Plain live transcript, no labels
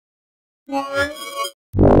Hey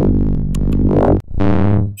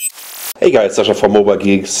guys, Sasha from Mobile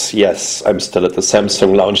Geeks. Yes, I'm still at the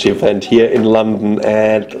Samsung launch event here in London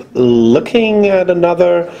and looking at an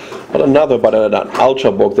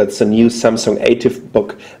Ultrabook. That's the new Samsung ATIV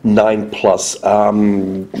Book 9 Plus.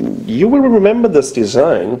 You will remember this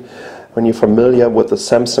design when you're familiar with the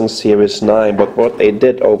Samsung Series 9, but what they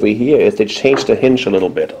did over here is they changed the hinge a little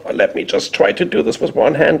bit. Let me just try to do this with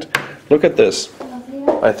one hand. Look at this.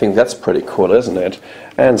 I think that's pretty cool, isn't it?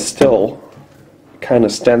 And still kind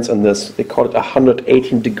of stands in this, they call it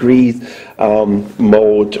 118 degrees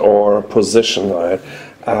mode or position, right?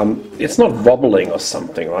 It's not wobbling or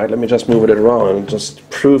something, right? Let me just move it around and just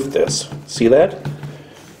prove this. See that?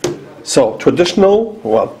 So traditional,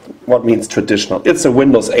 well, what means traditional? It's a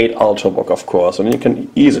Windows 8 Ultrabook, of course, and you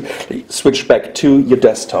can easily switch back to your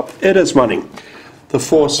desktop. It is running the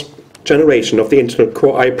fourth generation of the Intel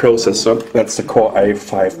Core i processor. That's the Core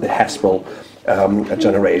i5, the Haswell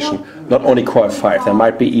generation. Not only Core i5, there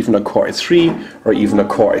might be even a Core i3 or even a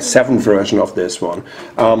Core i7 version of this one.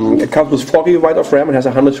 It comes with 4 GB of RAM and has a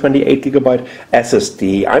 128 GB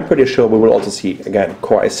SSD. I'm pretty sure we will also see, again,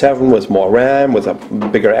 Core i7 with more RAM, with a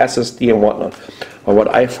bigger SSD and whatnot. But what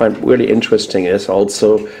I find really interesting is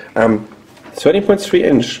also 13.3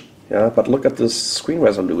 inch. Yeah, but look at this screen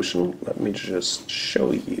resolution. Let me just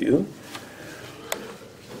show you.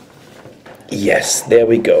 Yes, there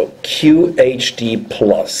we go. QHD+.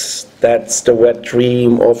 That's the wet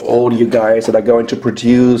dream of all you guys that are going to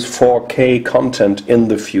produce 4K content in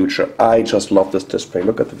the future. I just love this display.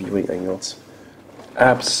 Look at the viewing angles.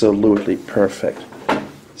 Absolutely perfect.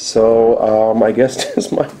 So I guess this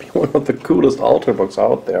might be one of the coolest Ultrabooks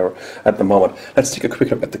out there at the moment. Let's take a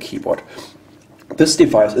quick look at the keyboard. This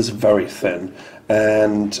device is very thin,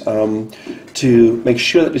 and to make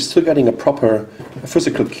sure that you're still getting a proper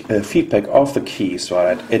physical feedback of the keys,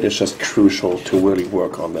 right, it is just crucial to really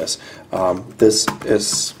work on this. This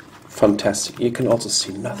is fantastic. You can also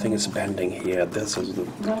see nothing is bending here. This is a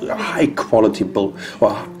high quality build,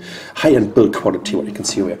 well, high-end build quality, what you can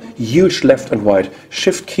see here. Huge left and right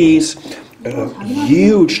shift keys,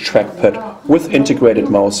 huge trackpad with integrated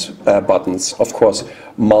mouse buttons, of course,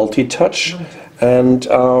 multi-touch. And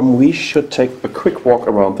we should take a quick walk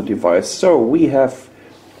around the device. So we have,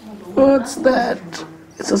 what's that?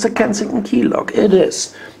 Is this a Kensington key lock? It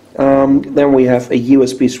is. Then we have a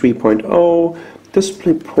USB 3.0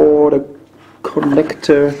 display port, a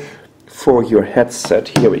connector for your headset.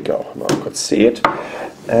 Here we go. Now you could see it.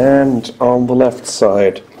 And on the left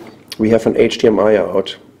side, we have an HDMI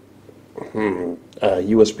out.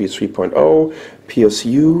 USB 3.0,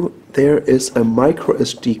 PSU. There is a micro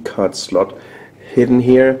SD card slot hidden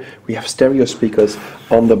here. We have stereo speakers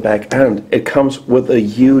on the back, and it comes with a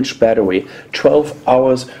huge battery, 12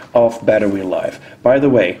 hours of battery life. By the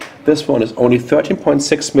way, this one is only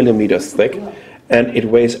 13.6 millimeters thick, and it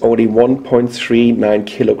weighs only 1.39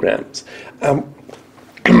 kilograms.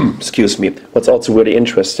 Excuse me. What's also really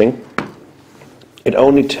interesting, it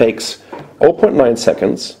only takes 0.9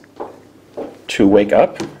 seconds to wake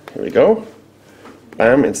up. Here we go.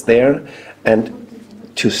 Bam, it's there. And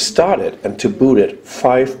to start it and to boot it,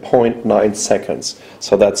 5.9 seconds.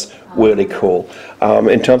 So that's really cool.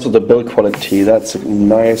 In terms of the build quality, that's a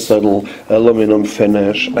nice little aluminum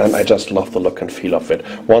finish, and I just love the look and feel of it.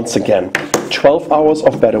 Once again, 12 hours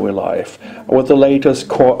of battery life with the latest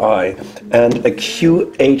Core i and a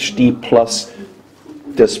QHD Plus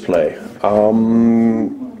display.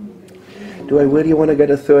 Do I really want to get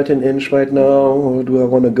a 13 inch right now, or do I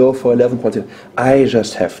want to go for 11.8? I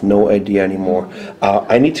just have no idea anymore.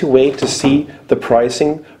 I need to wait to see the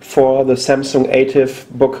pricing for the Samsung ATIV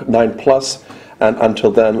Book 9 Plus, and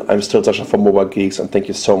until then, I'm still Sasha from Mobile Geeks, and thank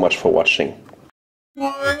you so much for watching.